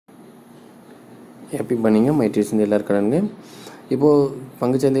Happy பண்ணிங்க MyTradeC எல்லாருக்கானுங்க. இப்போது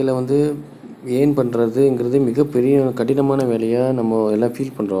பங்குச்சந்தையில் earn பண்ணுறதுங்கிறது மிகப்பெரிய கடினமான வேலையாக நம்ம எல்லாம்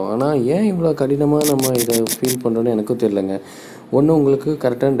ஃபீல் பண்ணுறோம். ஆனால் ஏன் இவ்வளோ கடினமாக நம்ம இதை ஃபீல் பண்ணுறோன்னு எனக்கும் தெரிலங்க. ஒன்று, உங்களுக்கு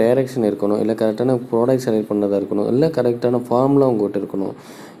கரெக்டான டைரெக்ஷன் இருக்கணும், இல்லை கரெக்டான ப்ராடக்ட் செலக்ட் பண்ணதாக இருக்கணும், இல்லை கரெக்டான ஃபார்ம்லாம் உங்கள்கிட்ட இருக்கணும்,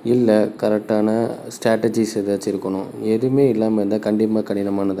 இல்லை கரெக்டான ஸ்ட்ராட்டஜிஸ் ஏதாச்சும் இருக்கணும். எதுவுமே இல்லாமல் இருந்தால் கண்டிப்பாக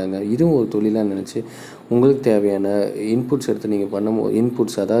கடினமானதாங்க. இதுவும் ஒரு தொழிலாக நினச்சி உங்களுக்கு தேவையான இன்புட்ஸ் எடுத்து நீங்கள்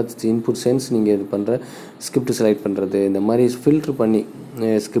பண்ணும்போது அதாவது இன்புட் சென்ஸ் நீங்கள் இது பண்ணுற ஸ்கிரிப்ட் செலக்ட் பண்ணுறது, இந்த மாதிரி ஃபில்ட்ரு பண்ணி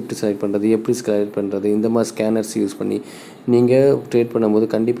ஸ்கிரிப்ட் செலக்ட் பண்ணுறது, எப்படி செலக்ட் பண்ணுறது, இந்த மாதிரி ஸ்கேனர்ஸ் யூஸ் பண்ணி நீங்கள் ட்ரேட் பண்ணும்போது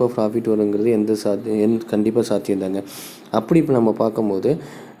கண்டிப்பாக ப்ராஃபிட் வருங்கிறது கண்டிப்பாக சாத்தியம் தாங்க. அப்படி இப்போ நம்ம பார்க்கும்போது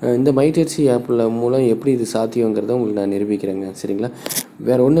இந்த MyTradeC ஆப்பில் மூலம் எப்படி இது சாத்தியங்கிறத உங்களுக்கு நான் நிரூபிக்கிறேங்க. சரிங்களா?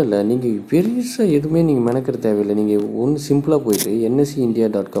 வேறு ஒன்றும் இல்லை, நீங்கள் பெருசாக எதுவுமே நீங்கள் மெனக்கிற தேவையில்லை. நீங்கள் சிம்பிளாக போயிட்டு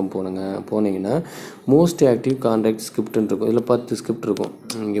nsindia.com போனீங்கன்னா மோஸ்ட் ஆக்டிவ் கான்ட்ராக்ட் ஸ்கிரிப்ட்னு இருக்கும். இதில் 10 ஸ்கிரிப்ட் இருக்கும்.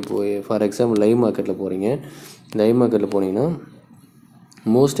 நீங்கள் போய் ஃபார் எக்ஸாம்பிள் லைவ் மார்க்கெட்டில் போகிறீங்க. லைவ் மார்க்கெட்டில் போனீங்கன்னா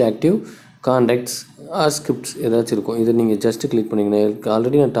மோஸ்ட் ஆக்டிவ் கான்ட்ராக்ட்ஸ் ஸ்கிரிப்ட்ஸ் ஏதாச்சும் இருக்கும். இதை நீங்கள் ஜஸ்ட்டு கிளிக் பண்ணிங்கன்னா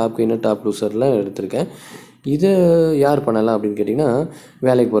ஆல்ரெடி நான் டாப் கெய்னர் டாப் லூசர்லாம் எடுத்திருக்கேன். இதை யார் பண்ணலாம் அப்படின்னு கேட்டிங்கன்னா,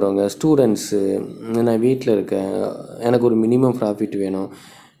 வேலைக்கு போகிறவங்க, ஸ்டூடெண்ட்ஸு, நான் வீட்டில் இருக்கேன், எனக்கு ஒரு மினிமம் ப்ராஃபிட் வேணும்,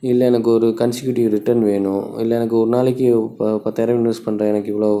 இல்லை எனக்கு ஒரு கன்சிக்யூட்டிவ் ரிட்டர்ன் வேணும், இல்லை எனக்கு ஒரு நாளைக்கு 10,000 இன்வெஸ்ட் பண்ணுறேன்,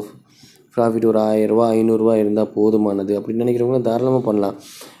 எனக்கு இவ்வளோ ப்ராஃபிட் ஒரு 1000 ரூபா 500 இருந்தால் போதுமானது அப்படின்னு நினைக்கிறவங்களும் தாராளமாக பண்ணலாம்.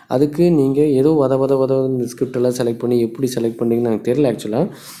 அதுக்கு நீங்கள் ஏதோ இந்த ஸ்கிரிப்டெல்லாம் செலக்ட் பண்ணி எப்படி செலக்ட் பண்ணுறீங்கன்னு எனக்கு தெரியல. ஆக்சுவலாக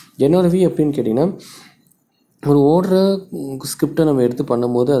என்னோடய வியூ எப்படின்னு கேட்டிங்கன்னா, ஒரு ஓடுற ஸ்கிரிப்டை நம்ம எடுத்து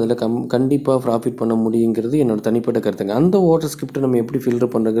பண்ணும்போது அதில் கண்டிப்பாக ப்ராஃபிட் பண்ண முடியுங்கிறது என்னோடய தனிப்பட்ட கருத்துங்க. அந்த ஓடுற ஸ்கிரிப்டை நம்ம எப்படி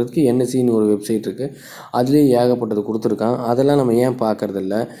ஃபில்டர் பண்ணுறதுக்கு NSEன்னு ஒரு வெப்சைட் இருக்குது. அதுலேயே ஏகப்பட்டது கொடுத்துருக்கான். அதெல்லாம் நம்ம ஏன்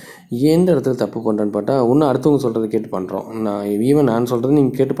பார்க்குறதில்ல, எந்த இடத்துல தப்பு பண்ணுறேன்னு பார்த்தா இன்னும் அடுத்தவங்க சொல்கிறத கேட்டு பண்ணுறோம். நான் சொல்கிறது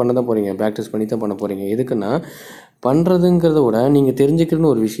நீங்கள் கேட்டு பண்ண தான் போகிறீங்க, ப்ராக்டிஸ் பண்ணி தான் பண்ண போகிறீங்க. எதுக்குன்னா, பண்ணுறதுங்கிறத விட நீங்கள்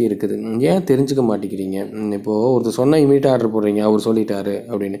தெரிஞ்சுக்கிறன்னு ஒரு விஷயம் இருக்குது. ஏன் தெரிஞ்சுக்க மாட்டேங்கிறீங்க? இப்போது ஒருத்தர் சொன்னால் இமீடியட்டாக ஆர்டர் போடுறீங்க, அவர் சொல்லிட்டாரு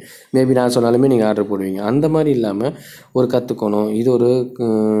அப்படின்னு. மேபி நான் சொன்னாலுமே நீங்கள் ஆர்டர் போடுவீங்க. அந்த மாதிரி இல்லாமல் ஒரு கற்றுக்கணும்,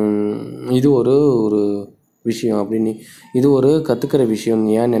 இது ஒரு விஷயம் அப்படின்னு, இது ஒரு கற்றுக்கிற விஷயம்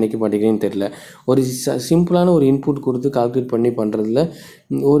ஏன் நினைக்க மாட்டேங்கிறேன்னு தெரில. ஒரு சிம்பிளான ஒரு இன்புட் கொடுத்து கால்குலேட் பண்ணி பண்ணுறதுல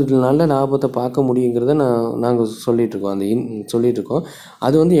ஒரு நல்ல லாபத்தை பார்க்க முடியுங்கிறத நாங்கள் சொல்லிகிட்ருக்கோம். சொல்லிகிட்ருக்கோம்.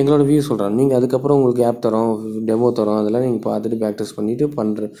 அது எங்களோட வியூ சொல்கிறோம். நீங்கள் அதுக்கப்புறம் உங்களுக்கு ஆப் தரோம், டெமோ தரோம், அதெல்லாம் நீங்கள் பார்த்துட்டு ப்ராக்டிஸ் பண்ணிவிட்டு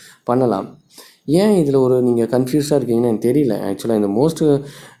பண்ணலாம். ஏன் இதில் நீங்கள் கன்ஃபியூஸாக இருக்கீங்கன்னு எனக்கு தெரியல. ஆக்சுவலாக இந்த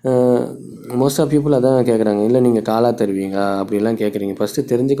மோஸ்ட் ஆஃப் பீப்புள் அதான் கேட்குறாங்க. இல்லை நீங்கள் காலாக தருவீங்களா அப்படிலாம் கேட்குறீங்க. ஃபஸ்ட்டு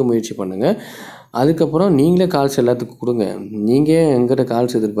தெரிஞ்சுக்க முயற்சி பண்ணுங்கள். அதுக்கப்புறம் நீங்களே கால்ஸ் எல்லாத்துக்கும் கொடுங்க. நீங்கள் எங்கிட்ட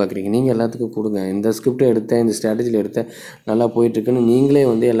கால்ஸ் எதிர்பார்க்குறீங்க, நீங்கள் எல்லாத்துக்கும் கொடுங்க. இந்த ஸ்கிரிப்டை எடுத்தேன், இந்த ஸ்ட்ராட்டஜியில் எடுத்தேன், நல்லா போயிட்டுருக்குன்னு நீங்களே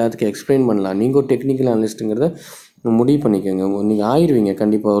எல்லாத்துக்கும் எக்ஸ்பிளைன் பண்ணலாம். நீங்கள் ஒரு டெக்னிக்கல் அனலிஸ்ட்டுங்கிறத முடிவு பண்ணிக்கோங்க. நீங்கள் ஆயிடுவீங்க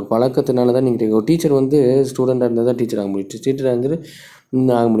கண்டிப்பாக. ஒரு பழக்கத்தினால தான் நீங்கள் ஒரு டீச்சர் ஸ்டூடெண்ட்டாக இருந்தால் தான் டீச்சர் ஆக முடியும். டீச்சராக இருந்துட்டு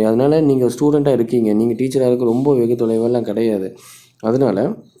ஆக முடியும். அதனால் நீங்கள் ஸ்டூடெண்ட்டாக இருக்கீங்க, நீங்கள் டீச்சராக இருக்க ரொம்ப வெகு தொலைவெல்லாம் கிடையாது. அதனால்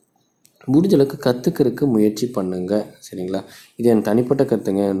முடிஞ்ச அளவுக்கு கற்றுக்கிறதுக்கு முயற்சி பண்ணுங்கள். சரிங்களா? இது என் தனிப்பட்ட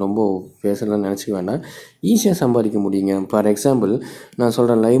கருத்துங்க. ரொம்ப பேசலாம் நினச்சிக்க வேண்டாம். ஈஸியாக சம்பாதிக்க முடியுங்க. ஃபார் எக்ஸாம்பிள் நான்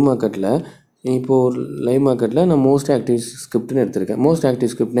சொல்கிறேன், லைவ் மார்க்கெட்டில் நான் மோஸ்ட் ஆக்டிவ் ஸ்கிரிப்ட்னு எடுத்திருக்கேன். மோஸ்ட்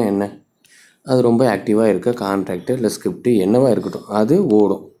ஆக்டிவ் ஸ்கிரிப்ட்னா என்ன? அது ரொம்ப ஆக்டிவாக இருக்க கான்ட்ராக்டு இல்லை ஸ்கிரிப்ட் என்னவாக இருக்கட்டும், அது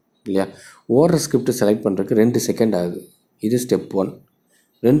ஓடும் இல்லையா? ஓடுற ஸ்கிரிப்ட் செலக்ட் பண்ணுறதுக்கு 2 செகண்ட் ஆகுது. இது ஸ்டெப் 1.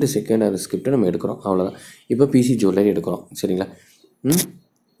 2 செகண்ட் ஆகிற ஸ்கிரிப்டை நம்ம எடுக்கிறோம், அவ்வளோதான். இப்போ பிசி ஜுவல்லரி எடுக்கிறோம். சரிங்களா?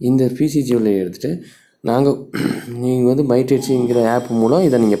 இந்த பிசி ஜுவல்லரி எடுத்துகிட்டு நீங்கள் MyTradeCங்கிற ஆப் மூலம்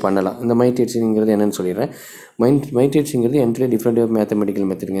இதை நீங்கள் பண்ணலாம். இந்த MyTradeCங்கிறது என்னென்னு சொல்லிடுறேன். MyTradeCங்கிறது என்ட்ரி டிஃப்ரெண்ட் ஆஃப் மேத்தமெட்டிக்கல்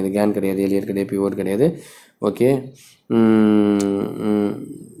மெத்தடுங்க. இது கேன் கிடையாது, எலியர் கிடையாது, பிவோர் கிடையாது. ஓகே,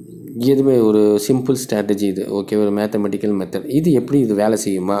 எதுவுமே ஒரு சிம்பிள் ஸ்ட்ராட்டஜி இது. ஓகே, ஒரு மேத்தமெட்டிக்கல் மெத்தட். இது எப்படி இது வேலை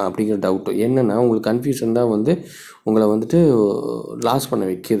செய்யுமா அப்படிங்கிற டவுட்டு என்னென்னா, உங்களுக்கு கன்ஃபியூஷன் தான் உங்களை லாஸ் பண்ண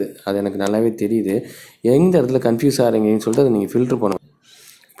வைக்கிது. அது எனக்கு நல்லாவே தெரியுது. எந்த இடத்துல கன்ஃபியூஸ் ஆகிறீங்கன்னு சொல்லிட்டு அதை நீங்கள் ஃபில்ட்ரு பண்ணணும்.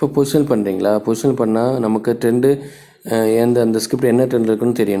 இப்போ பொசிஷன் பண்ணுறீங்களா? பொசிஷன் பண்ணால் நமக்கு ட்ரெண்டு அந்த ஸ்கிரிப்ட் என்ன ட்ரெண்ட்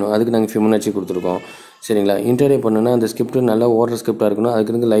இருக்குன்னு தெரியணும். அதுக்கு நாங்கள் ஃபிபொனாச்சி கொடுத்துருக்கோம். சரிங்களா? இன்ட்ராடே பண்ணுன்னா அந்த ஸ்கிரிப்ட் நல்லா ஓடுற ஸ்கிரிப்டாக இருக்கணும்.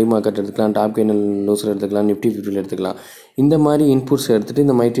 அதுக்கு லைவ் மார்க்கெட் எடுத்துக்கலாம், டாப் கெய்னர் லூசர் எடுத்துக்கலாம், நிஃப்டி 50 எடுத்துக்கலாம். இந்த மாதிரி இன்புட்ஸ் எடுத்துகிட்டு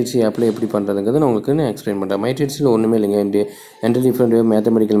இந்த MyTradeC ஆப்பில் எப்படி பண்ணுறதுங்கிறத நான் எக்ஸ்பிளைன் பண்ணுறேன். MyTradeCல ஒன்றுமே இல்லைங்க. Entry different way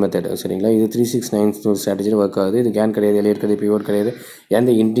mathematical method. சரிங்களா? இது 369 ஸ்ட்ராட்டஜியில் ஒர்க் ஆகுது. இது கேன் கிடையாது, எலியர் கிடையாது, பிவோர் கிடையாது,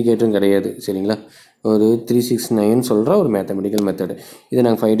 எந்த இண்டிகேட்டரும் கிடையாது. சரிங்களா? ஒரு 369 சொல்கிற ஒரு மேத்தமெட்டிக்கல் மெத்தடு. இதை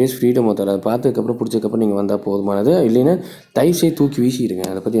நாங்கள் 5 days ஃப்ரீடம் தரோம். அதை பார்த்ததுக்கப்புறம் பிடிச்சதுக்கப்புறம் நீங்கள் வந்தால் போதுமானது. இல்லைன்னா தயவுசெய்து தூக்கி வீசிடுங்க.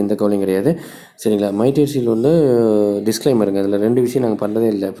 அதை பற்றி எந்த கவலையும் கிடையாது. சரிங்களா? MyTradeCல டிஸ்க்ளைமருங்க. அதில் 2 விஷயம் நாங்கள்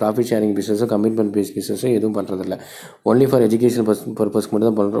பண்ணுறதே இல்லை. ப்ராஃபிட் ஷேரிங் பிஸ்னஸோ கமிட்மெண்ட் பேஸ்ட் பிஸ்னஸோ எதுவும் பண்ணுறதில்ல. ஒன்லி ஃபார் எஜுகேஷன் பர்பஸ்க்கு மட்டும்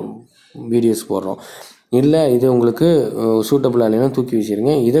தான் பண்ணுறோம், வீடியோஸ் போடுறோம். இல்லை இது உங்களுக்கு சூட்டபுளாக இல்லைன்னா தூக்கி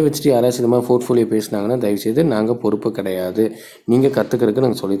வீசிடுங்க. இதை வச்சுட்டு யாராச்சும் இந்த மாதிரி போர்ட்ஃபோலியோ பேசினாங்கன்னா தயவுசெய்து நாங்கள் பொறுப்பு கிடையாது, நீங்கள் கற்றுக்கிறதுக்கு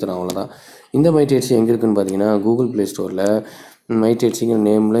நாங்கள் சொல்லித்தரோம், அவ்வளோதான். இந்த MyTradeC எங்கே இருக்குதுன்னு பார்த்தீங்கன்னா கூகுள் ப்ளே ஸ்டோரில் MyTradeCங்கிற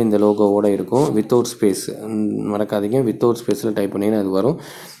நேமில் இந்த லோகோவோடு இருக்கும், வித்தவுட் ஸ்பேஸ் மறக்காதீங்க, வித்தவுட் ஸ்பேஸில் டைப் பண்ணிங்கன்னா அது வரும்.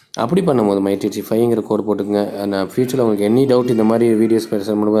 அப்படி பண்ணும்போது MyTradeC 5ங்கிற கோட் போட்டுக்குங்க. நான் ஃபியூச்சரில் உங்களுக்கு எனி டவுட் இந்த மாதிரி வீடியோஸ்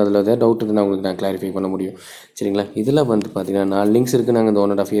பேச முடியும், அதில் ஏதாவது டவுட் இருந்தால் உங்களுக்கு நான் கிளாரிஃபை பண்ண முடியும், சரிங்களா. இதில் வந்து பார்த்தீங்கன்னா 4 லிங்க்ஸ் இருக்குது. நாங்கள் இந்த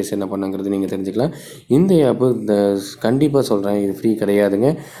 1.5 இயர்ஸ் என்ன பண்ணுங்கிறது நீங்கள் தெரிஞ்சுக்கலாம். இந்த ஆப்பு கண்டிப்பாக சொல்கிறேன், இது ஃப்ரீ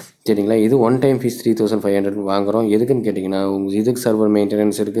கிடையாதுங்க, சரிங்களா. இது ஒன் டைம் ஃபீஸ் 3500 வாங்குகிறோம். எதுக்குன்னு கேட்டிங்கன்னா இதுக்கு சர்வர்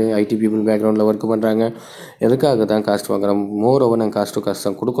மெயின்டெனன்ஸ் இருக்குது, ஐடி பீப்புள் பேக்ரவுண்டில் ஒர்க் பண்ணுறாங்க, எதுக்காக தான் காஸ்ட் வாங்குகிறோம். மோர் ஓவர் நாங்கள் காஸ்ட் டு காஸ்ட்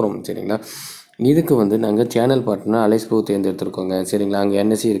தான் கொடுக்குறோம், சரிங்களா. இதுக்கு வந்து நாங்கள் சேனல் பார்ட்னர் அலைஸ் ப்ரோ தேர்ந்தெடுத்துருக்கோங்க, சரிங்களா. அங்கே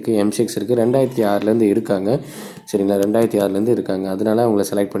NSE இருக்குது, M6 இருக்குது, 2006 இருக்காங்க, சரிங்களா. 2006 இருக்காங்க, அதனால அவங்கள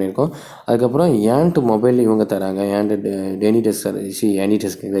செலக்ட் பண்ணியிருக்கோம். அதுக்கப்புறம் ஏன்ட்டு மொபைல் இவங்க தராங்க, ஏன்ட்டு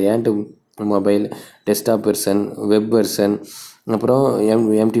எனிடெஸ்க் இந்த ஏன்ட்டு mobile desktop version, web version, அப்புறம்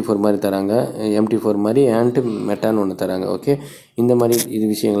MT4 மாதிரி தராங்க, MT4 மாதிரி ஏன்ட்டு மெட்டான்னு ஒன்று தராங்க, ஓகே. இந்த மாதிரி இது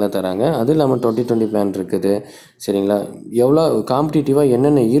விஷயங்கள்லாம் தராங்க. அதுவும் இல்லாமல் 2020 பிளான் இருக்குது, சரிங்களா. எவ்வளோ காம்படிட்டிவாக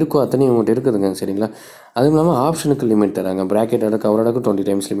என்னென்ன இருக்கோ அத்தனையும் உங்கள்கிட்ட இருக்குதுங்க, சரிங்களா. அதுவும் இல்லாமல் ஆப்ஷனுக்கு லிமிட் தராங்க, ப்ராக்கெட்டோட கவரோட 20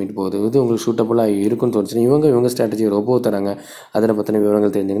 டைம்ஸ் லிமிட் போகுது. இது உங்களுக்கு சூட்டபுளாக இருக்குன்னு தோணுச்சுன்னா இவங்க ஸ்ட்ராட்டஜி ரொம்ப தராங்க. அதில் பற்றின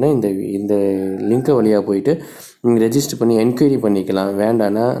விவரங்கள் தெரிஞ்சிங்கன்னா இந்த லிங்க்கை வழியாக போயிட்டு நீங்கள் ரெஜிஸ்டர் பண்ணி என்கொயரி பண்ணிக்கலாம்.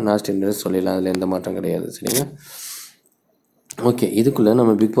 வேண்டான்னா நாஸ்ட் இன்ட்ரெஸ்ட் சொல்லிடலாம், அதில் எந்த மாற்றம் கிடையாது, சரிங்களா. ஓகே, இதுக்குள்ளே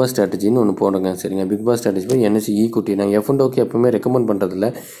நம்ம பிக் பாஸ் ஸ்ட்ராட்டஜின்னு ஒன்று போடுங்க, சரிங்க. பிக் பாஸ் ஸ்ட்ராட்டஜி போய் NSE ஈக்குட்டி நாங்கள் F&Oக்கு எப்பவுமே ரெக்கமெண்ட் பண்ணுறதில்ல.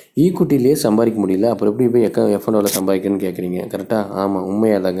 ஈக்குட்டிலேயே சம்பாதிக்க முடியல, அப்புறம் எப்படி போய் F&Oவில் சம்பாதிக்கணும்னு கேட்குறீங்க, கரெக்டாக? ஆமாம்,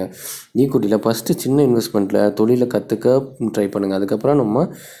 உண்மையாக தாங்க. ஈக்குட்டியில் ஃபஸ்ட்டு சின்ன இன்வெஸ்ட்மெண்ட்டில் தொழிலை கற்றுக்க ட்ரை பண்ணுங்கள், அதுக்கப்புறம் நம்ம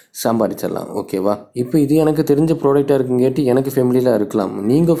சம்பாதிச்சிடலாம், ஓகேவா. இப்போ இது எனக்கு தெரிஞ்ச ப்ராடக்டாக இருக்குங்கேட்டு எனக்கு ஃபெமிலியில் இருக்கலாம்,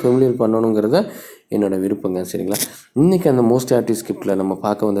 நீங்கள் ஃபெமிலியில் பண்ணணுங்கிறத என்னோடய விருப்பங்க, சரிங்களா. இன்றைக்கி அந்த மோஸ்ட் ஆக்டிவ் ஸ்கிரிப்டில் நம்ம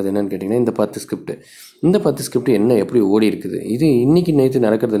பார்க்க வந்தது என்னென்னு கேட்டிங்கன்னா இந்த 10 ஸ்கிரிப்ட் என்ன எப்படி ஓடி இருக்குது. இது இன்றைக்கி நேற்று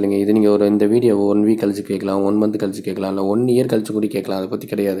நடக்கிறது இல்லைங்க. இது நீங்கள் இந்த வீடியோ 1 வீக் கழிச்சு கேட்கலாம், 1 மந்த் கழிச்சு கேட்கலாம், இல்லை 1 இயர் கழிச்சு கூட கேட்கலாம், அதை பற்றி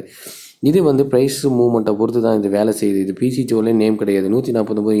கிடையாது. இது வந்து ப்ரைஸ் மூவ்மெண்ட்டை பொறுத்து தான் இது வேலை செய்யுது. இது PCTOவில் நேம் கிடையாது.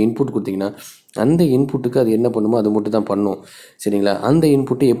 149 இன்புட் கொடுத்தீங்கன்னா அந்த இன்புட்டுக்கு அது என்ன பண்ணுமோ அது மட்டும் தான் பண்ணும், சரிங்களா. அந்த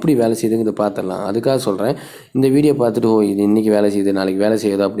இன்புட்டு எப்படி வேலை செய்யுதுங்கிறத பார்த்துடலாம். அதுக்காக சொல்கிறேன், இந்த வீடியோ பார்த்துட்டு இது இன்றைக்கி வேலை செய்யுது நாளைக்கு வேலை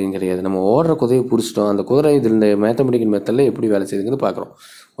செய்யுதா அப்படின்னு கிடையாது. நம்ம ஓடுற குதிரையை பிடிச்சிட்டோம், அந்த குதிரை இதில் இந்த மேத்தமெட்டிக்கல் மெத்தடில் எப்படி வேலை செய்யுதுங்கிறது பார்க்குறோம்,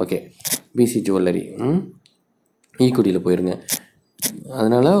 ஓகே. BC ஜுவல்லரி ஈக்குட்டியில் போயிருங்க.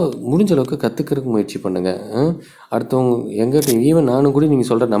 அதனால் முடிஞ்ச அளவுக்கு கற்றுக்கிறதுக்கு முயற்சி பண்ணுங்கள். அடுத்தவங்க எங்கிட்ட ஈவன் நானும் கூட நீங்கள்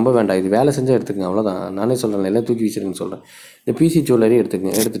சொல்கிற நம்ப வேண்டாம், இது வேலை செஞ்சால் எடுத்துக்கங்க, அவ்வளோதான். நானே சொல்கிறேன், எல்லாம் தூக்கி வீசிருங்கன்னு சொல்கிறேன். இந்த PC ஜுவல்லரி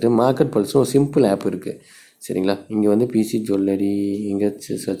எடுத்துகிட்டு மார்க்கெட் பல்ஸ்னு ஒரு சிம்பிள் ஆப் இருக்குது, சரிங்களா. இங்கே வந்து PC ஜுவல்லரி இங்கே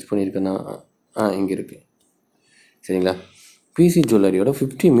சர்ச் பண்ணியிருக்கேன்னா இங்கே இருக்குது, சரிங்களா. PC ஜுவல்லரியோட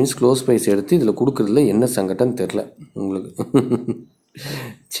 50 மினிட்ஸ் க்ளோஸ் ப்ரைஸ் எடுத்து இதில் கொடுக்குறதுல என்ன சங்கடம்னு தெரில உங்களுக்கு.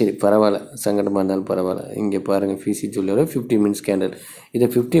 சரி, பரவாயில்ல, சங்கடமாக இருந்தாலும் பரவாயில்ல. இங்கே பாருங்கள், PC ஜுவல்லரியோட 50 மினிட்ஸ் கேண்டில், இதை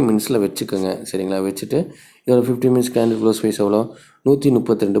 50 மினிட்ஸில் வச்சுக்கோங்க, சரிங்களா. வச்சுட்டு இதோட 50 மினிட்ஸ் கேண்டில் க்ளோஸ் ப்ரைஸ் எவ்வளோ,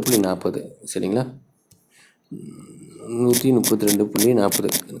 132.40, சரிங்களா. 132.40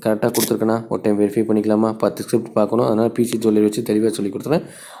 கரெக்டாக கொடுத்துருக்கேன்னா ஒரு டைம் வெரிஃபை பண்ணிக்கலாமா. 10 ஸ்கிரிப்ட் பார்க்கணும், அதனால் PC ஜுவல்லரி வச்சு தெளிவாக சொல்லி கொடுத்துறேன்.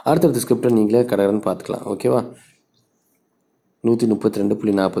 அடுத்தடுத்த ஸ்கிரிப்டை நீங்களே கடகடன்னு பார்த்துக்கலாம், ஓகேவா.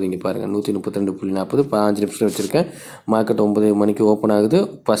 132.40 இங்கே பாருங்கள், 132.40 5 நிமிஷத்தில் வச்சுருக்கேன். மார்க்கெட் 9 மணிக்கு ஓப்பன் ஆகுது.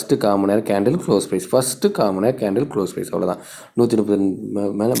 ஃபஸ்ட்டு 1/4 மணி நேரம் கேண்டில் க்ளோஸ் ப்ரைஸ், ஃபஸ்ட்டு 1/4 மணி நேரம் கேண்டில் க்ளோஸ் ப்ரைஸ், அவ்வளோதான்.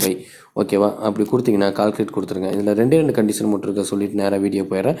 132 மேலே பை, ஓகேவா. அப்படி கொடுத்தீங்கன்னா கால்குலேட் கொடுத்துருங்க. இதில் 2 கண்டிஷன் மட்டும் இருக்க சொல்லிட்டு நேராக வீடியோ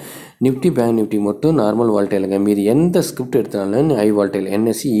போயிடுறேன். பேங்க் நிஃப்டி மட்டும் நார்மல் வால்டைலுங்க, மீது எந்த ஸ்கிரிப்ட் எடுத்தாலும் ஹை வால்டைல்.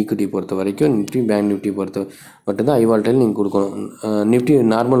 NSE ஈக்குட்டி பொறுத்த வரைக்கும் பேங்க் நிஃப்டி பொறுத்த மட்டும்தான் ஹை வால்டைல் நீங்கள் கொடுக்கணும். நிஃப்டி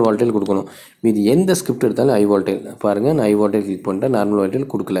நார்மல் வால்டைல் கொடுக்கணும். மீது எந்த ஸ்கிரிப்ட் எடுத்தாலும் ஹை வால்டைல். பாருங்கள், நான் ஹை வால்டைல் கிளிக் பண்ணிட்டேன், நார்மல்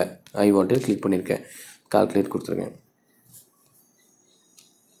வால்டைல் கொடுக்கல, ஹை வால்டைல் கிளிக் பண்ணியிருக்கேன். கால்குலேட் கொடுத்துருங்க.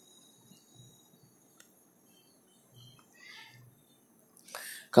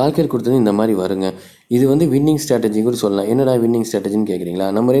 கால்குலேட் கொடுத்தது இந்த மாதிரி வருங்க. இது வந்து வின்னிங் ஸ்ட்ராட்டஜி கூட சொல்லலாம். என்னடா வின்னிங் ஸ்ட்ராட்டஜின்னு கேட்குறீங்களா.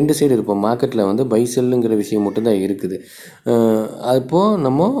 நம்ம 2 சைடு இருப்போம். மார்க்கெட்டில் வந்து பை செல்லுங்கிற விஷயம் மட்டும்தான் இருக்குது. அப்போது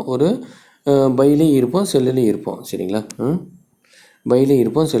நம்ம ஒரு பைலேயும் இருப்போம், செல்லுலேயும் இருப்போம், சரிங்களா. பைலேயும்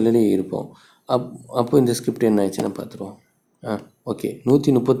இருப்போம், செல்லுலேயும் இருப்போம். அப்போ இந்த ஸ்கிரிப்ட் என்ன ஆயிடுச்சுன்னா பார்த்துருவோம். ஓகே,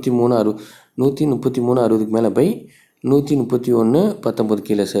 133.60க்கு மேலே பை, 131.19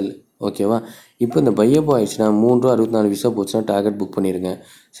 கீழே செல், ஓகேவா. இப்போ இந்த பையப்போ ஆயிடுச்சுன்னா 3.64 போச்சுன்னா டார்கெட் புக் பண்ணிடுங்க,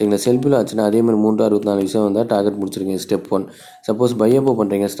 சரிங்களா. செல்பில் ஆச்சுன்னா அதே மாதிரி 3.64 வந்தால் டார்கெட் முடிச்சிருங்க, ஸ்டெப் 1. சப்போஸ் பையப்போ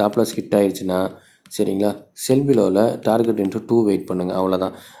பண்ணுறீங்க, ஸ்டாப் லாஸ் ஹிட் ஆயிடுச்சுன்னா சரிங்களா. செல் பிலோவில் டார்கெட் இன்ட்டு 2 வெயிட் பண்ணுங்கள்,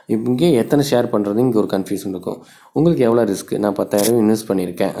 அவ்வளோதான். இங்கே எத்தனை ஷேர் பண்ணுறது இங்கே ஒரு கன்ஃபியூஷன் இருக்கும். உங்களுக்கு எவ்வளோ ரிஸ்க்கு, நான் 10,000 இன்வெஸ்ட்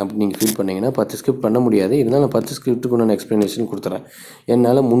பண்ணியிருக்கேன் அப்படின்னு நீங்கள் ஃபீல் பண்ணிங்கன்னா 10 ஸ்கிரிப்ட் பண்ண முடியாது. இருந்தாலும் நான் 10 ஸ்கிரிப்ட்டுக்கு நான் எக்ஸ்ப்ளனேஷன் கொடுத்துறேன்.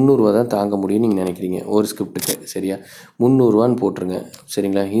 என்னால் 300 தான் தாங்க முடியும்னு நீங்கள் நினைக்கிறீங்க ஒரு ஸ்கிரிப்ட்டுக்கு, சரியா. 300 போட்டுருங்க,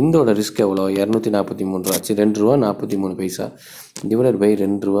 சரிங்களா. இதோட ரிஸ்க் எவ்வளோ, 243 ரூபா. சரி, ₹2.43 டிவைடட் பை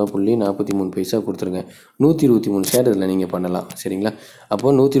 ₹2.43 கொடுத்துருங்க. 123 ஷேர் இதில் நீங்கள் பண்ணலாம், சரிங்களா.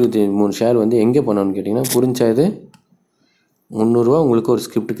 அப்போது 123 ஷேர் வந்து எங்கே பண்ணணும்னு கேட்டிங்கன்னா, புரிஞ்சா இது ₹300 உங்களுக்கு ஒரு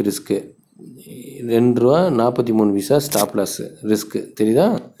ஸ்கிரிப்ட்டுக்கு ரிஸ்க்கு, ₹2.43 ஸ்டாப் லாஸ் ரிஸ்க்கு, தெரியுதா,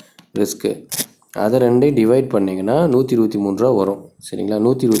 ரிஸ்க்கு. அதை ரெண்டையும் டிவைட் பண்ணிங்கன்னா 123 ரூபா வரும், சரிங்களா.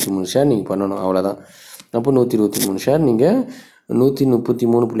 123 ஷேர் நீங்கள் பண்ணணும், அவ்வளோதான். அப்போ 123 ஷேர் நீங்கள்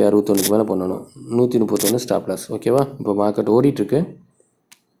 133.61 மேலே பண்ணணும். 131 ஸ்டாப் லாஸ், ஓகேவா. இப்போ மார்க்கெட் ஓடிட்டுருக்கு.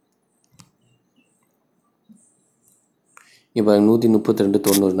 இப்போ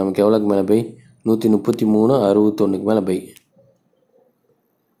 132.90 நமக்கு எவ்வளோக்கு மேலே பை, 133.61 மேலே பை.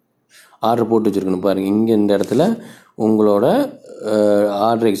 ஆர்டர் போட்டு வச்சுருக்கணும் பாருங்கள். இங்கே இந்த இடத்துல உங்களோட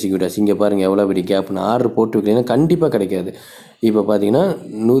ஆர்டர் எக்ஸிக்யூட்டிவ்ஸ் இங்கே பாருங்கள் எவ்வளோ பெரிய கேப்னு. ஆர்டர் போட்டு வைக்கலைன்னா கண்டிப்பாக கிடைக்காது. இப்போ பார்த்தீங்கன்னா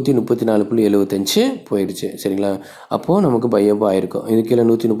 134.75 போயிடுச்சு, சரிங்களா. அப்போது நமக்கு பையப்போ ஆயிருக்கும். இது கீழே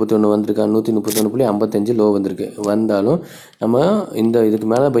 131 வந்திருக்கா, 131.55 லோ வந்திருக்கு. வந்தாலும் நம்ம இந்த இதுக்கு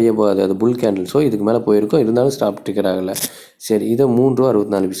மேலே பையப்போ அது புல் கேண்டில், ஸோ இதுக்கு மேலே போயிருக்கும். இருந்தாலும் ஸ்டாப் டிக்கர் ஆகலை. சரி, இதை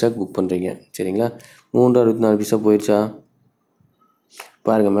 ₹3.64 புக் பண்ணுறீங்க, சரிங்களா. ₹3.64 போயிடுச்சா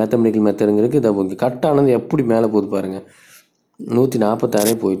பாருங்கள். மேத்தமெட்டிக்கல் மெத்தடுங்கிறதுக்கு இதை கட் ஆனது எப்படி மேலே போகுது பாருங்கள்.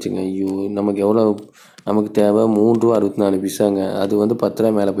 146 போயிடுச்சுங்க. ஐயோ, நமக்கு எவ்வளோ, நமக்கு தேவை ₹3.64. அது வந்து 10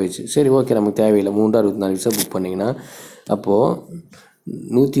 ரூபா மேலே போயிடுச்சு. சரி, ஓகே, நமக்கு தேவையில்லை. ₹3.64 புக் பண்ணிங்கன்னா அப்போது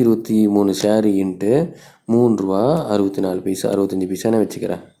 123 ஷேர் இன்ட்டு ₹3.64 65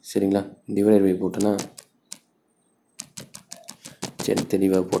 வச்சுக்கிறேன், சரிங்களா. டிவைடட் பை போட்டேன்னா, சரி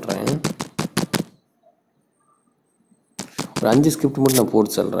தெளிவாக போட்டுறேன். ஒரு 5 ஸ்கிரிப்ட் மட்டும் நான்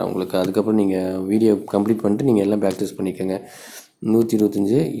போட்டு சொல்கிறேன் உங்களுக்கு. அதுக்கப்புறம் நீங்கள் வீடியோ கம்ப்ளீட் பண்ணிட்டு நீங்கள் எல்லாம் ப்ராக்டிஸ் பண்ணிக்கோங்க.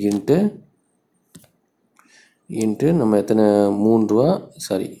 125 இன்ட்டு நம்ம எத்தனை,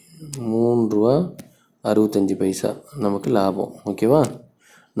 ₹3.65 நமக்கு லாபம், ஓகேவா.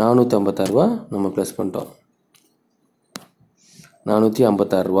 ₹456 நம்ம ப்ளஸ் பண்ணிட்டோம்.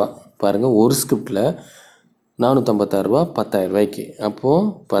 ₹456 பாருங்கள். ஒரு ஸ்கிரிப்டில் ₹456 10,000 அப்போது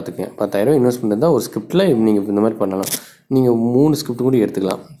பார்த்துக்கங்க. 10,000 இன்வெஸ்ட் பண்ணிருந்தால் ஒரு ஸ்கிரிப்டில் நீங்கள் இந்த மாதிரி பண்ணலாம். நீங்கள் 3 ஸ்கிரிப்ட் கூட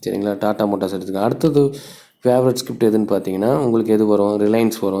எடுத்துக்கலாம், சரிங்களா. டாட்டா மோட்டார்ஸ் எடுத்துக்கலாம். அடுத்தது ஃபேவரட் ஸ்கிரிப்ட் எதுன்னு பார்த்தீங்கன்னா உங்களுக்கு எது வரும்,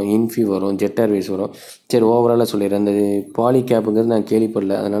 ரிலையன்ஸ் வரும், இன்ஃபி வரும், ஜெட் ஏர்வேஸ் வரும். சரி, ஓவராலாக சொல்லிடுறேன். அந்த பாலி கேப்புங்கிறது நான்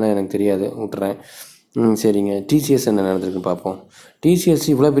கேள்விப்படல, அதனால் எனக்கு தெரியாது, விட்டுறேன். சரிங்க. டிசிஎஸ் என்ன நடந்திருக்குன்னு பார்ப்போம். டிசிஎஸ்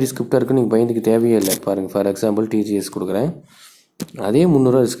இவ்வளோ பெரிய ஸ்கிரிப்டாக இருக்குன்னு நீங்கள் பயந்துக்கு தேவையே இல்லை. பாருங்கள், ஃபார் எக்ஸாம்பிள் டிசிஎஸ் கொடுக்குறேன். அதே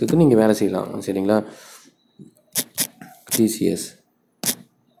 ₹300 ரிஸ்க்கு நீங்கள் வேலை செய்யலாம், சரிங்களா. டிசிஎஸ்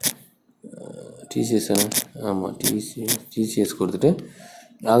ஆமாம், டிசிஎஸ் கொடுத்துட்டு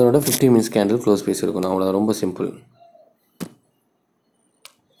அதோட 15 மினிட்ஸ் கேண்டில் க்ளோஸ் ப்ரைஸ் இருக்கணும், அவ்வளோ, ரொம்ப சிம்பிள்.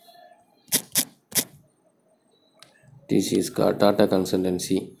 TCS tata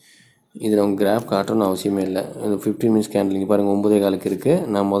consultancy. இதில் உங்கள் கிராஃப் காட்டணும்னு அவசியமே இல்லை. 15 மினிட்ஸ் கேண்டில் இங்கே பாருங்கள் 9:15 இருக்குது.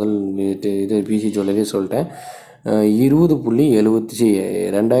 நான் முதல் இது பிசி ஜுவல்லரியே சொல்லிட்டேன்.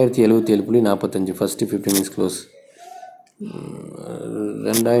 2077.45 ஃபஸ்ட்டு 15 மினிட்ஸ் க்ளோஸ்.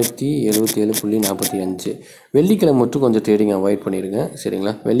 2077.45. வெள்ளிக்கிழமை மட்டும் கொஞ்சம் ட்ரேடிங் அவாய்ட் பண்ணிடுங்க,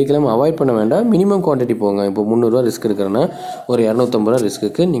 சரிங்களா. வெள்ளிக்கிழமை அவாய்ட் பண்ண வேண்டாம், மினிமம் குவான்டிட்டி போங்க. இப்போ ₹300 ரிஸ்க் இருக்கிறன்னா ஒரு ₹250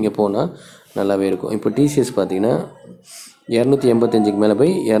 ரிஸ்க்குக்கு நீங்கள் போனால் நல்லாவே இருக்கும். இப்போ டிசிஎஸ் பார்த்தீங்கன்னா 285 மேலே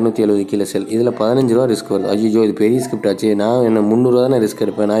போய் 270 கீழே செல். இதில் ₹15 ரிஸ்க் வருது. ஐயோ, இது பெரிய ஸ்கிரிப்ட் ஆச்சு, நான் என்ன ₹300 தானே ரிஸ்க்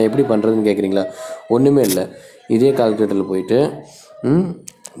எடுப்பேன், நான் எப்படி பண்ணுறதுன்னு கேட்குறீங்களா. ஒன்றுமே இல்லை. இதே கால்குலேட்டரில் போயிட்டு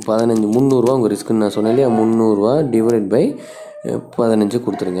 300 உங்கள் ரிஸ்க்குன்னு நான் சொன்னேன் இல்லையா. 300 டிவைட் பை 15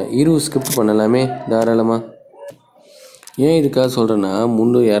 கொடுத்துருங்க. 20 ஸ்கிரிப்ட் பண்ணலாமே தாராளமாக. ஏன் இதுக்காக சொல்கிறேன்னா,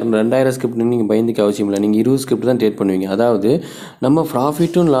 2000 ஸ்கிரிப்ட்னு நீங்கள் பயந்துக்க அவசியம் இல்லை. நீங்கள் 20 ஸ்கிரிப்ட் தான் ட்ரேட் பண்ணுவீங்க. அதாவது நம்ம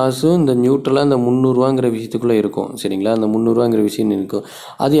ப்ராஃபிட்டும் லாஸும் இந்த நியூட்ரலாக அந்த ₹300 விஷயத்துக்குள்ளே இருக்கும், சரிங்களா. அந்த ₹300 விஷயம் இருக்கும்.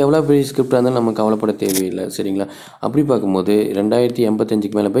 அது எவ்வளோ பெரிய ஸ்கிரிப்டாக இருந்தாலும் நம்ம கவலைப்பட தேவையில்லை, சரிங்களா. அப்படி பார்க்கும்போது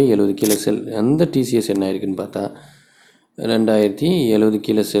 2085 மேலே போய் 70 கீழே செல். அந்த டிசிஎஸ் என்ன இருக்குன்னு பார்த்தா 2070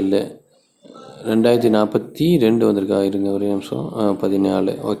 கீழே செல்லு. 2042 வந்திருக்கா, இருங்க ஒரே நிமிஷம்.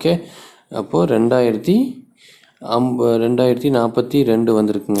 14, ஓகே. அப்போது 2042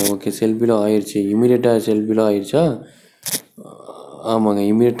 வந்திருக்குங்க, ஓகே. செல் பிலோ ஆயிடுச்சு. இமீடியட்டாக செல் பிலோ ஆயிடுச்சா. ஆமாங்க,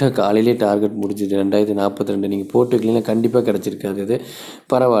 இமீடியட்டாக காலையிலே டார்கெட் முடிஞ்சுது. 2042 நீங்கள் போட்டு வைக்கலன்னா கண்டிப்பாக கிடச்சிருக்காது. இது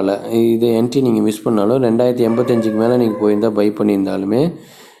பரவாயில்ல. இது என்ட்ரி நீங்கள் மிஸ் பண்ணாலும் 2085 மேலே நீங்கள் போயிருந்தால் பை பண்ணியிருந்தாலுமே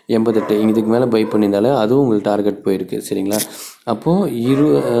 88 இதுக்கு மேலே பை பண்ணியிருந்தாலும் அதுவும் உங்களுக்கு டார்கெட் போயிருக்கு, சரிங்களா. அப்போது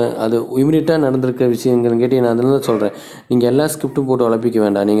அது இமீடியட்டாக நடந்திருக்க விஷயங்கள் கேட்டு நான் அதனால தான் சொல்கிறேன். நீங்கள் எல்லா ஸ்கிரிப்ட்டும் போட்டு உழப்பிக்க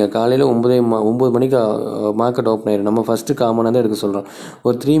வேண்டாம். நீங்கள் காலையில் 9 மணிக்கு மார்க்கெட் ஓப்பன் ஆயிடும். நம்ம ஃபஸ்ட்டு காமனாக தான் எடுக்க சொல்கிறோம்.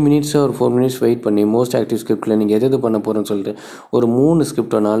 ஒரு 3 மினிட்ஸோ ஒரு 4 மினிட்ஸ் வெயிட் பண்ணி மோஸ்ட் ஆக்டிவ் ஸ்கிரிப்டில் நீங்கள் எது பண்ண போகிறேன்னு சொல்லிட்டு ஒரு 3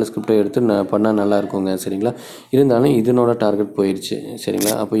 ஸ்கிரிப்டோ 4 ஸ்கிரிப்டோ எடுத்து பண்ணால் நல்லாயிருக்குங்க. சரிங்களா? இருந்தாலும் இதனோட டார்கெட் போயிடுச்சு.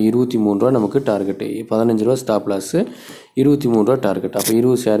 சரிங்களா? அப்போ 23 ரூபா நமக்கு டார்கெட்டு, 15 ரூபா ஸ்டாப் லாஸு, 23 ரூபா டார்கெட். அப்போ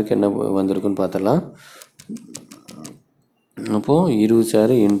 20 ஷேருக்கு என்ன வந்திருக்குன்னு பார்த்துடலாம். அப்போது 20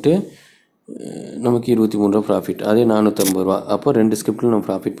 ஷேரு இன்ட்டு நமக்கு 23 ரூபா ப்ராஃபிட், அதே 450 ரூபா. அப்போ 2 ஸ்கிரிப்டில் நம்ம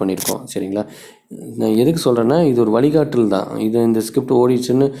ப்ராஃபிட் பண்ணியிருக்கோம். சரிங்களா? நான் எதுக்கு சொல்கிறேன்னா, இது ஒரு வழிகாட்டல் தான். இந்த ஸ்கிரிப்ட்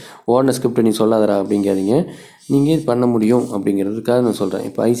ஓடிச்சுன்னு ஓடின ஸ்கிரிப்டை நீ சொல்லாதடா அப்படிங்காதீங்க. நீங்கள் இது பண்ண முடியும் அப்படிங்கிறதுக்காக நான் சொல்கிறேன்.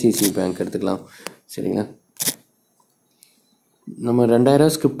 இப்போ ஐசிஐசிஐ பேங்க் எடுத்துக்கலாம். சரிங்களா? நம்ம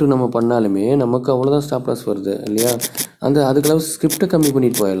 2000 ஸ்கிரிப்ட் நம்ம பண்ணாலுமே நமக்கு அவ்வளோதான் ஸ்டாப் லாஸ் வருது இல்லையா? அதுக்கெல்லாம் ஸ்கிரிப்டை கம்மி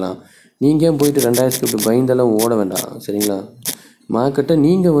பண்ணிட்டு போயிடலாம். நீங்கள் போயிட்டு 2000 ஸ்கிரிப்ட் பயந்தெல்லாம் ஓட வேண்டாம். சரிங்களா? மார்க்கெட்டை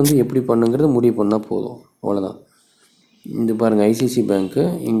நீங்கள் எப்படி பண்ணுங்கிறத முடிவு பண்ணால் போதும். அவ்வளோதான். இது பாருங்கள், ஐசிஐசிஐ பேங்க்கு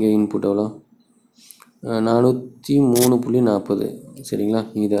இங்கே இன்புட் எவ்வளோ, 403.40. சரிங்களா?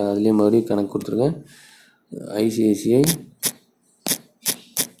 இதை அதுலேயே மறுபடியும் கணக்கு கொடுத்துருக்கேன். ஐசிஐசிஐ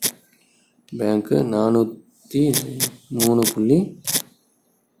பேங்க்கு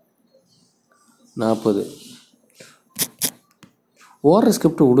 403.40. ஓடுற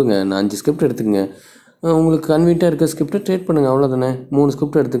ஸ்கிரிப்ட் விடுங்க. நான் 5 ஸ்கிரிப்ட் எடுத்துக்கங்க. உங்களுக்கு கன்வீனியாக இருக்க ஸ்கிரிப்டை ட்ரேட் பண்ணுங்கள். அவ்வளோதானே. 3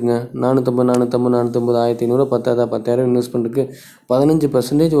 ஸ்கிரிப்ட் எடுத்துக்கங்க. 450 1500 பத்தாதா? 10,000 இன்வெஸ்ட்மெண்ட்டுக்கு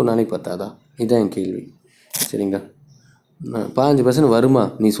 15% ஒரு நாளைக்கு பத்தாதா? இதுதான் என் கேள்வி. சரிங்களா? 15% வருமா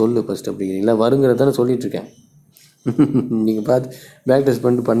நீ சொல்லு ஃபஸ்ட் அப்படிங்கிறீங்களா? வருங்கிறதானே சொல்லிகிட்ருக்கேன். நீங்கள் பார்த்து பேக் டெஸ்ட்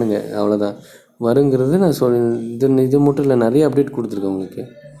பண்ணிட்டு பண்ணுங்கள். அவ்வளோதான். வருங்கிறது நான் இது மட்டும் இல்லை, நிறைய அப்டேட் கொடுத்துருக்கேன் உங்களுக்கு.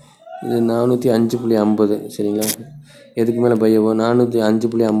 இது 405.50. சரிங்களா? எதுக்கு மேலே பையவோ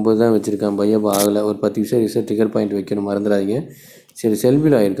 405.50 தான் வச்சுருக்கேன். பையவோ ஆகலை. ஒரு 10 நிமிஷம் ட்ரிகர் பாயிண்ட் வைக்கணும், மறந்துடாதீங்க. சரி,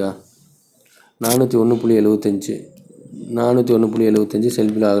 செல்பியில் ஆகிருக்கா 401.75. 401.75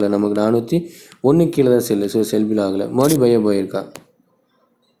 செல்பியில் ஆகலை. நமக்கு 401 கீழே தான் செல்லு. ஸோ செல்பியில் ஆகலை. மறுபடியும் பையவோ ஆகிருக்கா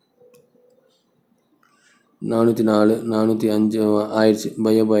 404, 405 ஆயிடுச்சு.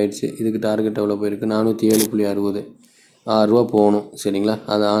 பையவோ ஆயிடுச்சு. இதுக்கு டார்கெட் எவ்வளோ போயிருக்கு? 407.60. 6 ரூபா போகணும். சரிங்களா?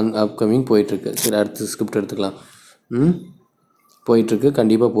 அது அப்கமிங் போயிட்டுருக்கு. சரி, அடுத்த ஸ்கிரிப்ட் எடுத்துக்கலாம். போயிட்டுருக்கு.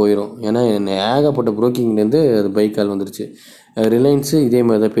 கண்டிப்பாக போயிடும். ஏன்னா ஏகப்பட்ட ப்ரோக்கிங்லேருந்து அது பைக்கால் வந்துருச்சு. ரிலையன்ஸு இதே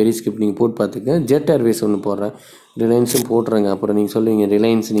மாதிரி தான் பெரிய ஸ்கிரிப்ட் நீங்கள் போட்டு பார்த்துக்க. ஜெட் ஏர்வேஸ் ஒன்று போடுறேன், ரிலையன்ஸும் போட்டுறாங்க. அப்புறம் நீங்கள் சொல்லுவீங்க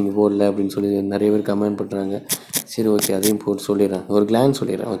ரிலையன்ஸ் நீங்கள் போடல அப்படின்னு சொல்லி நிறைய பேர் கமெண்ட் பண்ணுறாங்க. சரி, ஓகே, அதையும் போட்டு சொல்லிடுறேன். ஒரு கிளான்ஸ்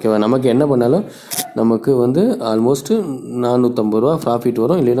சொல்லிடுறேன். ஓகேவா? நமக்கு என்ன பண்ணாலும் நமக்கு ஆல்மோஸ்ட்டு 450 ரூபா ப்ராஃபிட்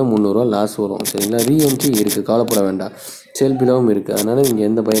வரும், இல்லைன்னா 300 ரூபா லாஸ் வரும். சரிங்களா? ரீஎன்ட்ரி இருக்குது, கவலைப்பட வேண்டாம். செல்பிலாவும் இருக்குது. அதனால் நீங்கள்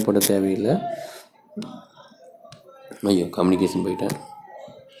எந்த பயப்பட தேவையில்லை. ஐயோ, கம்யூனிகேஷன் போயிட்டேன்.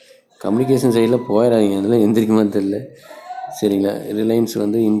 கம்யூனிகேஷன் சைடில் போயிடாதீங்க. அதெல்லாம் எந்திரிக்குமா தெரியல. சரிங்களா? ரிலையன்ஸ்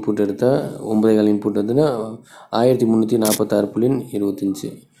இன்புட் எடுத்தால் 9 இன்புட் 1346.25.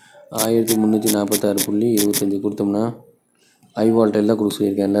 1346.25 கொடுத்தோம்னா ஹை வால்டைல் தான் கொடுக்க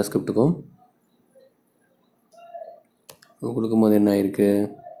சொல்லியிருக்கேன் எல்லா ஸ்கிரிப்ட்டுக்கும். கொடுக்கும்போது என்ன ஆயிருக்கு?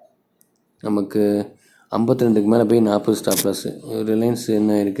 நமக்கு 52க்கு மேலே போய் 40 ஸ்டாப் லாஸு. ரிலையன்ஸ் என்ன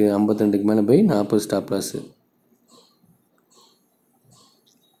ஆயிருக்கு? 52க்கு மேலே போய் 40 ஸ்டாப் லாஸு.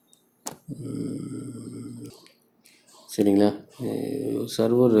 சரிங்களா?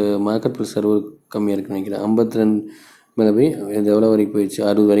 சர்வர் மார்க்கெட் ப்ளஸ் சர்வர் கம்மியாக இருக்குன்னு நினைக்கிறேன். 52 மேலே போய் இது எவ்வளோ வரைக்கும் போயிடுச்சு?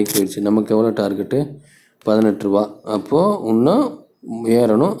 60 வரைக்கும் போயிடுச்சு. நமக்கு எவ்வளோ டார்கெட்டு? 18 ரூபா. அப்போது இன்னும்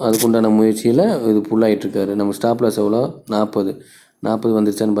ஏறணும். அதுக்குண்டான முயற்சியில் இது ஃபுல்லாகிட்டுருக்காரு. நம்ம ஸ்டாப் லாஸ் எவ்வளோ? 40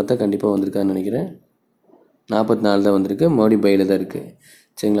 வந்துருச்சான்னு பார்த்தா கண்டிப்பாக வந்திருக்கான்னு நினைக்கிறேன். 44 தான் வந்திருக்கு. மறுபடியும் பையில் தான் இருக்குது.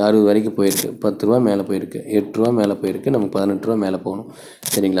 சரிங்களா? 60 வரைக்கும் போயிருக்கு. 10 ரூபா மேலே போயிருக்கு. 8 ரூபா மேலே போயிருக்கு. நமக்கு 18 ரூபா மேலே போகணும்.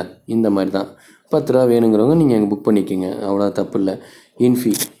 சரிங்களா? இந்த மாதிரி தான். 10 ரூபா வேணுங்கிறவங்க நீங்கள் அங்கே புக் பண்ணிக்கோங்க. அவ்வளோ தப்பு இல்லை.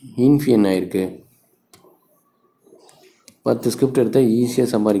 இன்ஃபி என்ன ஆயிருக்கு? 10 ஸ்கிரிப்ட் எடுத்தால் ஈஸியாக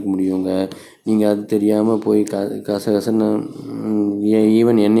சம்பாதிக்க முடியுங்க. நீங்கள் அது தெரியாமல் போய் கசன்னு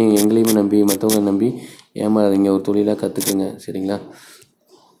ஈவன் எங்களையுமே நம்பி மற்றவங்க நம்பி ஏமாறாதீங்க. ஒரு தொழிலாக கற்றுக்குங்க. சரிங்களா?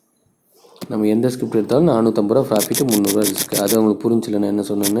 நம்ம எந்த ஸ்கிரிப்ட் எடுத்தாலும் 450 ரூபா ப்ராஃபிட்டு, 300 ரூபா ரிஸ்க்கு. அது அவங்களுக்கு புரிஞ்சில்லை நான் என்ன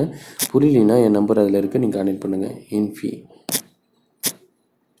சொன்னேன்னு. புரியலைன்னா என் நம்பர் அதில் இருக்குது, நீங்கள் கான்டெக்ட் பண்ணுங்கள்.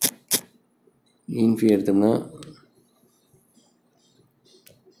 இன்ஃபி எடுத்தோம்னா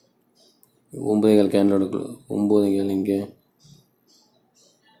 9.15 கேனோட 9.15 இங்கே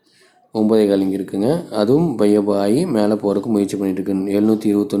 9.15 இங்கே இருக்குங்க. அதுவும் பையப் ஆகி மேலே போகிறதுக்கு முயற்சி பண்ணிகிட்டு இருக்கு.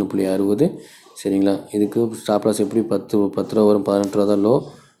 721.60. சரிங்களா? இதுக்கு ஸ்டாப் லாஸ் எப்படி 10 ரூபா வரும். 18 ரூபா தான் லோ.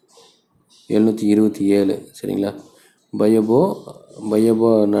 727. சரிங்களா? பையபோ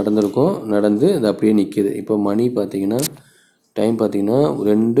நடந்திருக்கும். நடந்து அது அப்படியே நிற்கிது. இப்போ மணி பார்த்தீங்கன்னா டைம் பார்த்தீங்கன்னா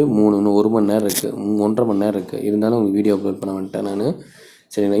 2:03 இன்னும் 1 மணி நேரம் இருக்குது, 1.5 மணி நேரம் இருக்குது. இருந்தாலும் உங்களுக்கு வீடியோ அப்லோட் பண்ண வந்துட்டேன் நான்.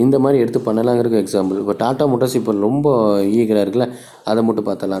 சரிங்களா, இந்த மாதிரி எடுத்து பண்ணலாங்கிறதுக்கு எக்ஸாம்பிள். இப்போ டாட்டா மோட்டார்ஸ் இப்போ ரொம்ப ஈகராக இருக்குல்ல, அதை மட்டும்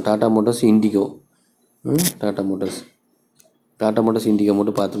பார்த்தலாம். Tata Motors indigo, tata Motors indigo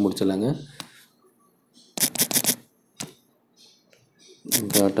மட்டும் பார்த்து முடிச்சிடலாங்க.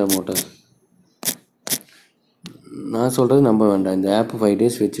 டாட்டா மோட்டார்ஸ் நான் சொல்கிறது நம்ப வேண்டாம். இந்த ஆப் 5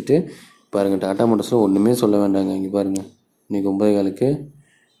 days வச்சுட்டு பாருங்கள். டாட்டா மோட்டார்ஸில் ஒன்றுமே சொல்ல வேண்டாங்க. இங்கே பாருங்கள், இன்றைக்கி 9:15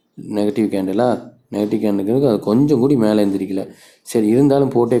 நெகட்டிவ் கேண்டுக்கு அது கொஞ்சம் கூடி மேலே எழுந்திரிக்கல. சரி,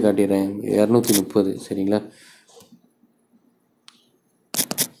 இருந்தாலும் போட்டே காட்டிடுறேன். 230 சரிங்களா.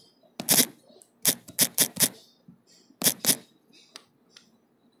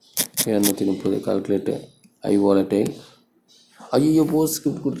 கால்குலேட்டு ஐ வாலட்டைல். ஐயோ, போஸ்ட்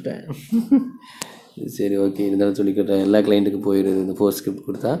ஸ்கிரிப்ட் கொடுத்துட்டேன். சரி, ஓகே, இருந்தாலும் சொல்லிக்கிட்டேன். எல்லா கிளைண்ட்டுக்கு போயிடுது இந்த போஸ்ட் ஸ்கிரிப்ட்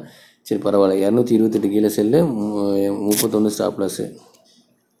கொடுத்தா. சரி, பரவாயில்ல. 228 கீழே செல்லு, 31 ஸ்டாப் லாஸு.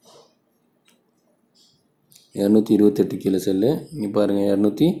 228 கீழே செல்லு. இங்கே பாருங்கள்,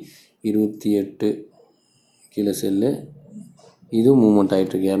 228 கீழே செல்லு. இதுவும் மூவ்மெண்ட்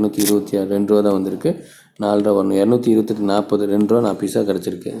ஆகிட்டுருக்கு. 226 2 ரூபா தான் வந்திருக்கு. 4 ரூபா வரணும். 228 40 2 ரூபா 4 பைசா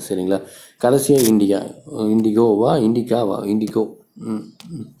கிடச்சிருக்கு. சரிங்களா. கடைசியாக இண்டிகோவா இண்டிகோ.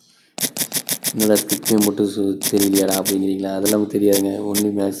 என்னடா ஸ்கிரிப்டே மட்டும் தெரியலையாடா அப்படிங்கிறீங்களா? அதெல்லாம் தெரியாதுங்க, ஒன்லி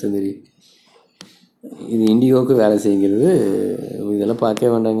மேக்ஸ் தான் தெரியும். இது இண்டிகோவுக்கு வேலை செய்கிறது. இதெல்லாம்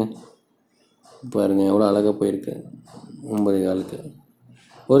பார்க்கவே வேண்டாங்க. பாருங்கள் எவ்வளோ அழகாக போயிருக்கு. 9:15.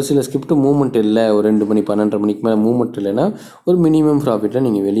 ஒரு சில ஸ்கிரிப்ட் மூவ்மெண்ட் இல்லை, ஒரு 2 மணி 12:30 மணிக்கு மேலே மூவ்மெண்ட் இல்லைன்னா ஒரு மினிமம் ப்ராஃபிட்டில்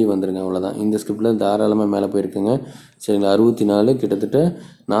நீங்கள் வெளியே வந்துடுங்க, அவ்வளோதான். இந்த ஸ்கிரிப்டில் தாராளமாக மேலே போயிருக்குங்க. சரிங்களா. 64 கிட்டத்தட்ட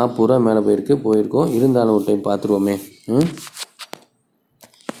 40 ரூபா மேலே போயிருக்கோம். இருந்தாலும் ஒரு டைம் பார்த்துருவோமே.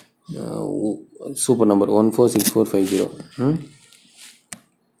 Super number 146450.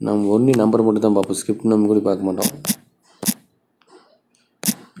 நம்ம ஒன்லி நம்பர் மட்டும் தான் பார்ப்போம், ஸ்கிரிப்ட் நம்ம கூட பார்க்க மாட்டோம்.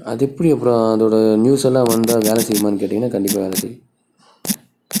 அது எப்படி அப்புறம் அதோட நியூஸ் எல்லாம் வந்தால் வேலை செய்யுமான்னு கேட்டிங்கன்னா கண்டிப்பாக வேலை செய்யும்.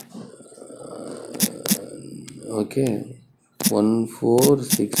 Okay,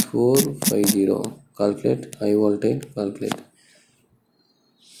 146450 calculate high voltage calculate.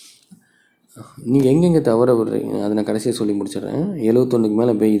 நீங்கள் எங்கெங்கே தவற விடுறீங்க அதை நான் கடைசியாக சொல்லி முடிச்சிடுறேன். 71க்கு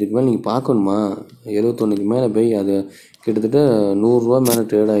மேலே பை. இதுக்கு மேலே நீங்கள் பார்க்கணுமா? 71க்கு மேலே பை. அது கிட்டத்தட்ட 100 ரூபா மேலே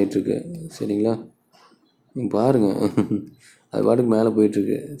ட்ரேட் ஆகிட்டுருக்கு. சரிங்களா, நீங்கள் பாருங்கள். அது பாட்டுக்கு மேலே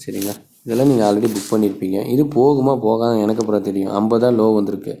போயிட்டுருக்கு. சரிங்களா. இதெல்லாம் நீங்கள் ஆல்ரெடி புக் பண்ணியிருப்பீங்க. இது போகுமா போகாத எனக்கு அப்புறம் தெரியும். 50 தான் லோ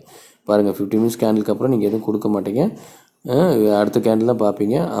வந்திருக்கு பாருங்கள். 15 மினிட்ஸ் கேண்டிலுக்கு அப்புறம் நீங்கள் எதுவும் கொடுக்க மாட்டீங்க. அடுத்த கேண்டில் தான்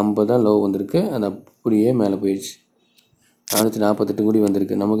பார்ப்பீங்க. 50 தான் லோ வந்திருக்கு. அது அப்படியே மேலே போயிடுச்சு. 448 கூடி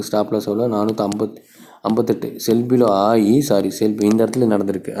வந்திருக்கு. நமக்கு ஸ்டாப் லாஸ் எவ்வளோ? 458. செல்பிலோ ஆகி செல்பி இந்த இடத்துல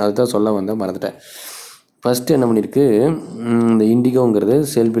நடந்திருக்கு. அதுதான் சொல்ல வந்தேன், மறந்துட்டேன். ஃபஸ்ட்டு என்ன பண்ணியிருக்கு, இந்த இண்டிகோங்கிறது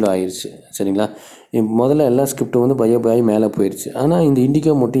செல்பிலோ ஆயிடுச்சு. சரிங்களா. முதல்ல எல்லா ஸ்கிரிப்டும் வந்து பையாகி மேலே போயிடுச்சு. ஆனால் இந்த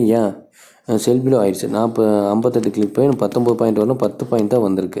இண்டிகோ மட்டும் ஏன் செல்பிலோ ஆயிடுச்சு? 58 கிளிக் பண்ணி 19 பாயிண்ட் வரணும், 10 பாயிண்ட் தான்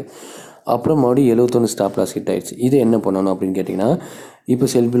வந்திருக்கு. அப்புறம் மறுபடியும் 71 ஸ்டாப் லாஸ் ஹிட் ஆயிடுச்சு. இது என்ன பண்ணணும் அப்படின்னு கேட்டிங்கன்னா, இப்போ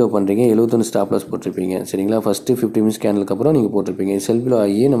செல்பிலோ பண்ணுறீங்க, 71 ஸ்டாப் லாஸ் போட்டிருப்பீங்க. சரிங்களா. ஃபஸ்ட்டு 15 மினிட்ஸ் கேண்டலுக்கு அப்புறம் நீங்கள் போட்டிருப்பீங்க. செல்பிலோ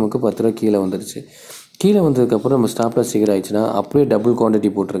ஆகியே நமக்கு 10 ரூபா கீழே வந்துருச்சு. கீழே வந்ததுக்கப்புறம் நம்ம ஸ்டாப் லாஸ் சிகர் ஆயிடுச்சுன்னா அப்படியே டபுள் குவான்டிட்டி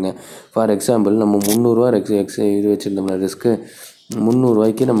போட்டுருங்க. ஃபார் எக்ஸாம்பிள், நம்ம 300 ரூபா இது வச்சுருந்தோம்னா ரிஸ்க்கு, 300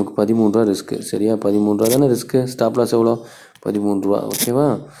 ரூபாய்க்கு நமக்கு 13 ரூபா ரிஸ்க்கு. சரியா, 13 ரூபா தானே ரிஸ்க்கு. ஸ்டாப் லாஸ் எவ்வளோ? 13 ரூபா. ஓகேவா.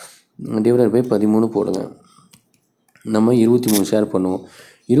 டிவைடட் பை 13 போடுங்க. நம்ம 23 ஷேர் பண்ணுவோம்.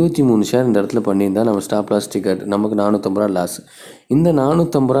 23 ஷேர் இந்த இடத்துல பண்ணியிருந்தால் நம்ம ஸ்டாப் லாஸ் டிக்கெட் நமக்கு 450 ரூபா லாஸ். இந்த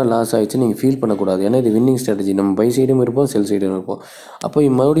 450 ரூபா லாஸ் ஆகிடுச்சு நீங்கள் ஃபீல் பண்ணக்கூடாது. ஏன்னா இது வின்னிங் ஸ்ட்ராட்டஜி. நம்ம பை சைடும் இருப்போம், செல் சைடும் இருப்போம். அப்போ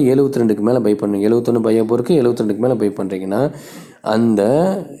மறுபடியும் 72க்கு மேலே பை பண்ணுங்க. 71 பையை பொறுக்கு 72க்கு மேலே பை பண்ணுறீங்கன்னா அந்த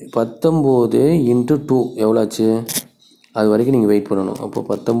 19 × 2 எவ்வளோ ஆச்சு? அது வரைக்கும் நீங்கள் வெயிட் பண்ணணும். அப்போ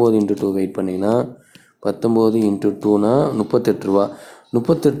 19 × 2 வெயிட் பண்ணிங்கன்னா 19 × 2னா 38 ரூபா.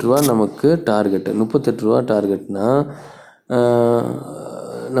 38 ரூபா நமக்கு டார்கெட்டு. 38 ரூபா டார்கெட்னா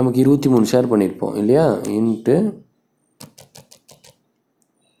நமக்கு 23 ஷேர் பண்ணியிருப்போம் இல்லையா?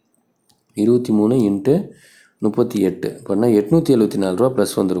 23 × 38 பண்ணால் 874 ரூபா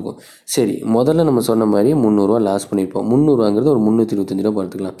ப்ளஸ் வந்திருக்கும். சரி, முதல்ல நம்ம சொன்ன மாதிரி 300 ரூபா லாஸ் பண்ணியிருப்போம். 300 ரூபாங்கிறது ஒரு 325 ரூபா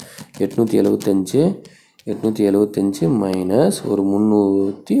பார்த்துக்கலாம். 875 மைனஸ் ஒரு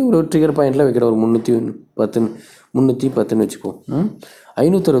 300 ஒரு ட்ரிகர் பாயிண்டில் வைக்கிற ஒரு 310ன்னு வச்சுப்போம்.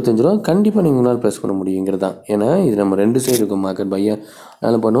 565 ரூபா கண்டிப்பாக நீங்கள் உங்களால் ப்ளஸ் பண்ண முடியுங்கிறது தான். ஏன்னா இது நம்ம 2 சைடு இருக்கும். மார்க்கெட் பையா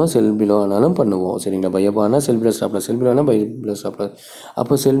ஆனாலும் பண்ணுவோம், செல் பிலோ ஆனாலும் பண்ணுவோம். சரிங்களா. பையப்போ ஆனால் செல் பிலோ ஸ்டாப்லாஸ், செல் பிலோ ஆனால் பை பிலோ ஸ்டாப்லாஸ்.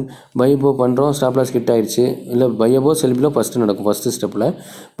 அப்போ பையப்போ பண்ணுறோம், ஸ்டாப்லாஸ் கிட்ட ஆயிடுச்சு. இல்லை பையப்போ செல் பிலோ ஃபஸ்ட்டு நடக்கும். ஃபஸ்ட்டு ஸ்டெப்பில்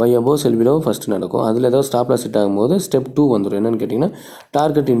பையப்போ செல் பிலோ ஃபஸ்ட்டு நடக்கும். அதில் ஏதாவது ஸ்டாப்லாஸ் ஹிட் ஆகும்போது ஸ்டெப் 2 வந்துடும். என்னென்னு கேட்டிங்கன்னா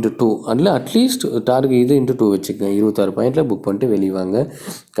டார்கெட் × 2. அதில் அட்லீஸ்ட் டார்கெட் இது × 2 வச்சுக்கோங்க. 26 பாயிண்டில் புக் பண்ணிட்டு வெளியே வாங்க.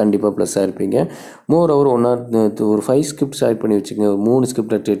 கண்டிப்பாக ப்ளஸ்ஸாக இருப்பீங்க. மோர் ஓவர் ஒரு ஒரு 5 ஸ்கிரிப்ட்ஸ் ஆட் பண்ணி வச்சுக்கோங்க. ஒரு 3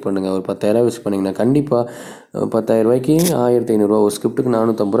 ஸ்கிரிப்டில் ட்ரேட் பண்ணுங்கள். ஒரு 10,000 வச்சு பண்ணிங்கன்னா கண்டிப்பாக 10,000 ரூபாய்க்கு 1,500 ஒரு ஸ்கிரிப்ட்டுக்கு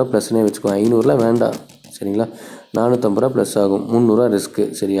 450 ரூபா ப்ளஸ்னே வச்சுக்கோ. 500லாம் வேண்டாம் சரிங்களா. 450 ரூபா ப்ளஸ் ஆகும். 300 ரிஸ்க்கு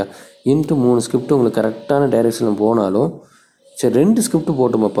சரியா. இன்ட்டு 3 ஸ்கிரிப்ட் உங்களுக்கு கரெக்டான டைரெக்ஷனில் போனாலும் சரி 2 ஸ்கிரிப்ட்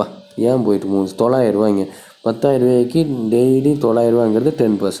போட்டுமாப்பா. ஏன் போயிட்டு 9,000 ரூபாய்ங்க. 10,000 ரூபாய்க்கு டெய்லி 9,000 ரூபாங்கிறது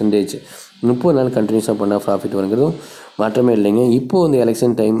 10%. 30 நாள் கண்டினியூஸாக பண்ணால் ப்ராஃபிட் வருங்கிறதும் மாற்றமே இல்லைங்க. இப்போது வந்து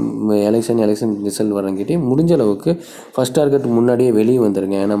எலெக்ஷன் ரிசல்ட் வரங்கிட்டே முடிஞ்ச அளவுக்கு ஃபஸ்ட் டார்கெட் முன்னாடியே வெளியே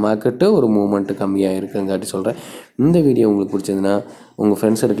வந்துடுங்க. ஏன்னா மார்க்கெட்டு ஒரு மூவ்மெண்ட்டு கம்மியாக இருக்குங்காட்டி சொல்கிறேன். இந்த வீடியோ உங்களுக்கு பிடிச்சதுன்னா உங்கள்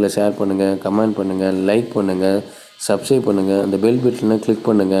ஃப்ரெண்ட்ஸ் சர்க்கிளில் ஷேர் பண்ணுங்கள், கமெண்ட் பண்ணுங்கள், லைக் பண்ணுங்கள், சப்ஸ்கிரைப் பண்ணுங்கள், அந்த பெல் பட்டனை கிளிக்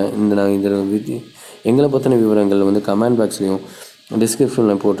பண்ணுங்கள். எங்களை பற்றின விவரங்கள் வந்து கமெண்ட் பாக்ஸ்லையும்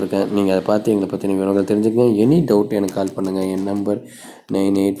டிஸ்கிரிப்ஷனில் போட்டிருக்கேன். நீங்கள் அதை பார்த்து எங்களை பற்றின விவரங்கள் தெரிஞ்சுக்கங்க. எனி டவுட் எனக்கு கால் பண்ணுங்கள். என் நம்பர்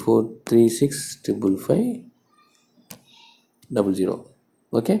 9843655500.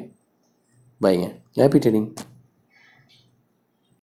 ஓகே, பாய்ங்க. Happy trading.